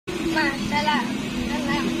Ma, dala.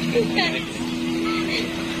 Dala.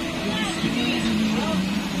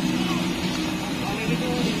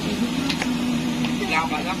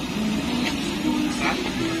 Lama lang. Ha?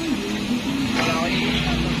 Wala ko yun.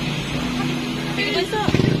 Bunso.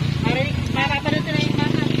 Marapanood na yung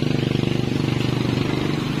mama.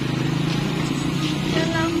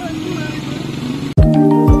 Salamat, mama.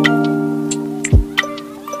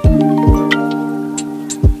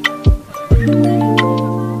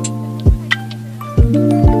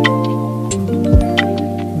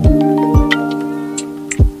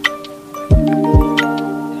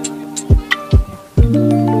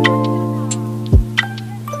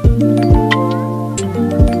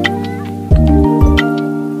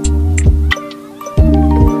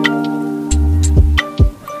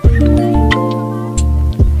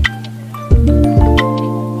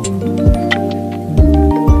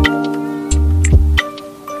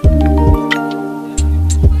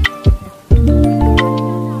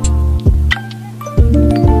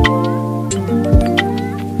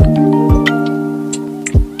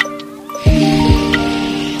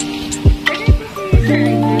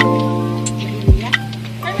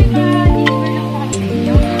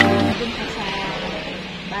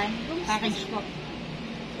 Package po.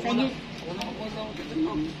 Sa inyo.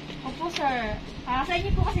 Opo, sir. Sa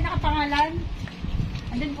inyo po kasi nakapangalan.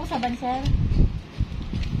 Andun po sa bansel.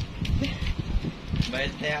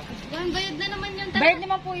 Bayad na yan. Bayad na naman yun. Bayad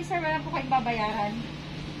naman po sir. Wala po kayong babayaran.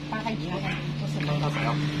 Package po.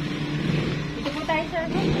 Dito po tayo, sir.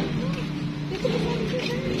 Dito po tayo,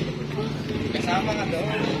 sir. Kasama ka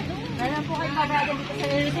doon. Wala po kayong babayaran dito,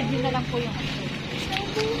 sir. Receive na lang po yung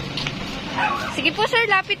sige po, sir.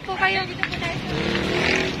 Lapit po kayo. Dito po tayo, sir.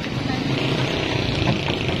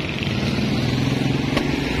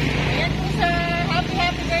 Ayan po, sir.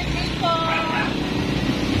 Happy birthday po.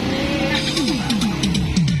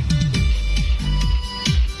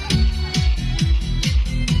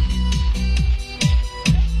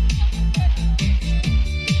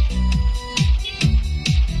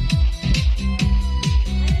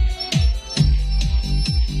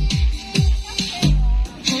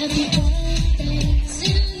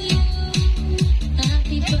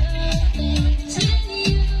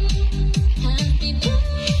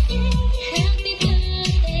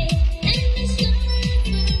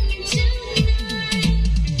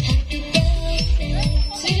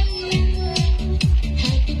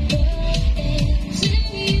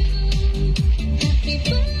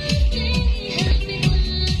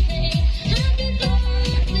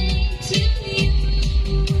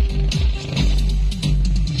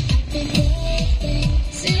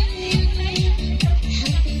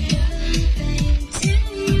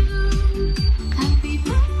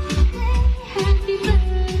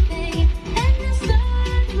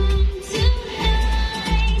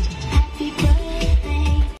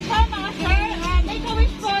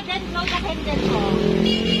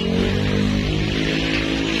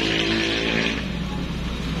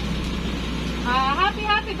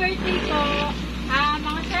 Happy birthday po.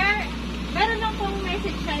 Mga sir, meron lang pong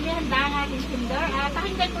message sa inyo. Handa ang ating sundor.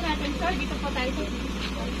 Pakinggan po natin, sir. Dito po tayo.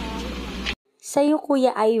 Sa'yo,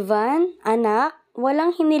 Kuya Ivan, anak,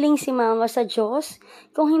 walang hiniling si Mama sa Diyos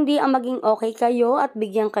kung hindi ang maging okay kayo at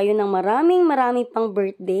bigyan kayo ng marami pang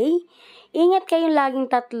birthday. Ingat kayong laging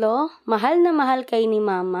tatlo. Mahal na mahal kayo ni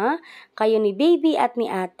Mama, kayo ni Baby at ni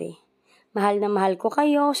Ate. Mahal na mahal ko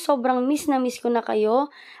kayo, sobrang miss na miss ko na kayo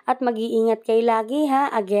at mag-iingat kayo lagi ha.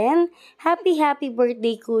 Again, happy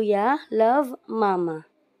birthday kuya. Love, Mama.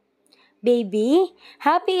 Baby,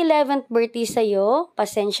 happy 11th birthday sa'yo.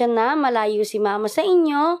 Pasensya na, malayo si Mama sa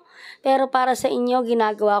inyo. Pero para sa inyo,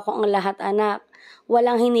 ginagawa ko ang lahat anak.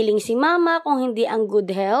 Walang hiniling si Mama kung hindi ang good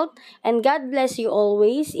health. And God bless you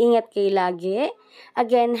always. Ingat kayo lagi.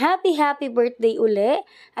 Again, happy birthday uli.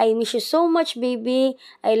 I miss you so much, baby.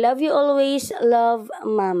 I love you always. Love,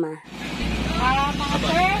 Mama. Mga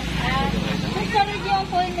sir, susunod niyo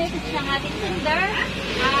po yung message ng ating sender.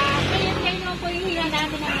 Ngayon naman po yung hila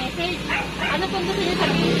natin ng message. Ano pong gusto niyo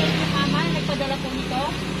sabihin sa inyo, Mama? Nagpadala po nito.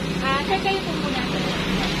 Sir, kayo po muna.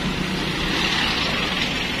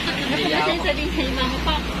 Ano po gusto niyo sabihin sa inyo, Mama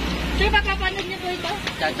pa? Sir, makapanood niyo po ito?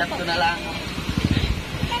 Chat ko na lang.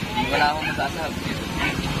 Wala akong masasabi.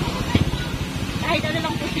 Kahit ano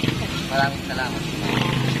lang po siya. Maraming salamat.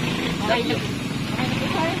 Okay na po,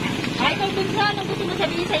 sir. Ikaw dun sa anong gusto mo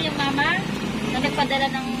sabihin sa iyong mama na nagpadala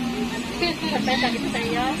ng surprise dito sa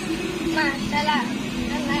iyo? Ma, dala.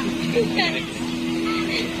 Dala.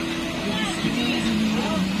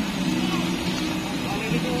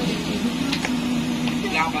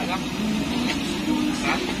 Lama lang.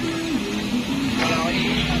 Ha? Wala ko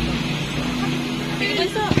yun.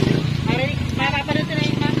 Bunso.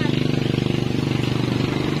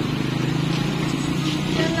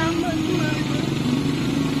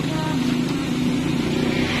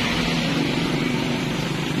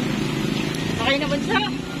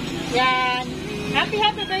 Yan. Happy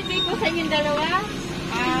birthday po sa inyong dalawa.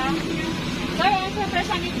 Sir, siyempre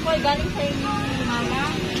sa amin po ay galing sa inyong mama.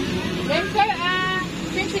 Then sir,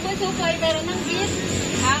 since si Bunso po ay meron ng gift,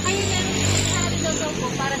 kayo meron sa rin po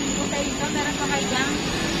para din po sa inyo. Meron pa kayo dyan.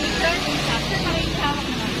 Picture din siya. Sir, makikihawak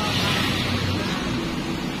naman po.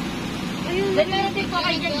 Then meron din po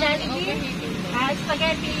kayo dyan Jollibee.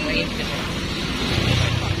 Spaghetti.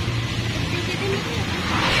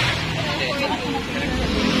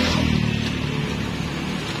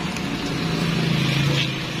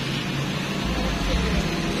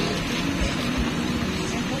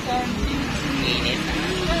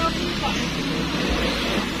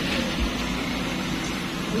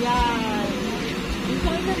 Yan. Gusto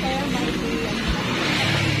ko na tayo makikiyan.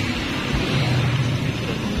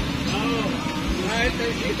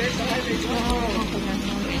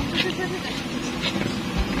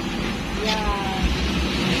 Yan.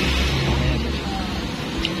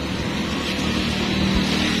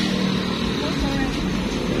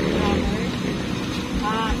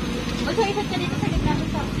 Basta isat ka dito sa gitna ko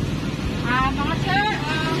sa mga sir,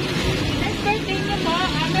 next birthday niyo po,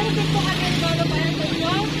 meron din po kami ang lolo para sa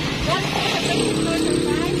inyo. One po sa birthday store ng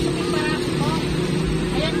time, sa para po.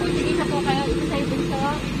 Ayan po, sige na po kayo, isa sa ibunso.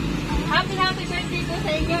 Happy birthday po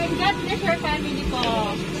sa inyo and God bless your family po.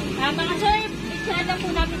 Mga sir, picture lang po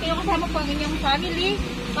namin kayo kasama po ang inyong family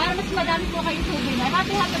para mas madami po kayong souvenir.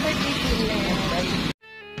 Happy birthday po ulit.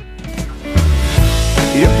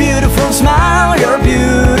 Your beautiful smile, your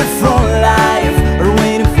beautiful life are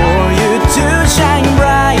waiting for you to shine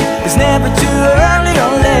bright. It's never too early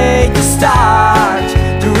or late to start,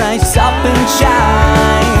 to rise up and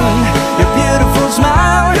shine. Your beautiful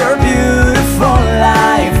smile, your beautiful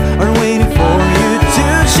life are waiting for you to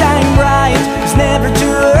shine bright. It's never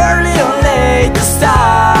too early or late to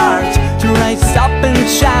start, to rise up and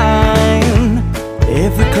shine.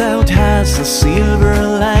 Every cloud has a silver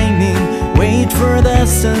lining, wait for the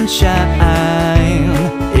sunshine.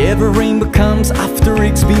 Every rainbow comes after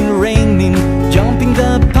it's been raining, jumping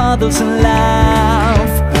the puddles and lines.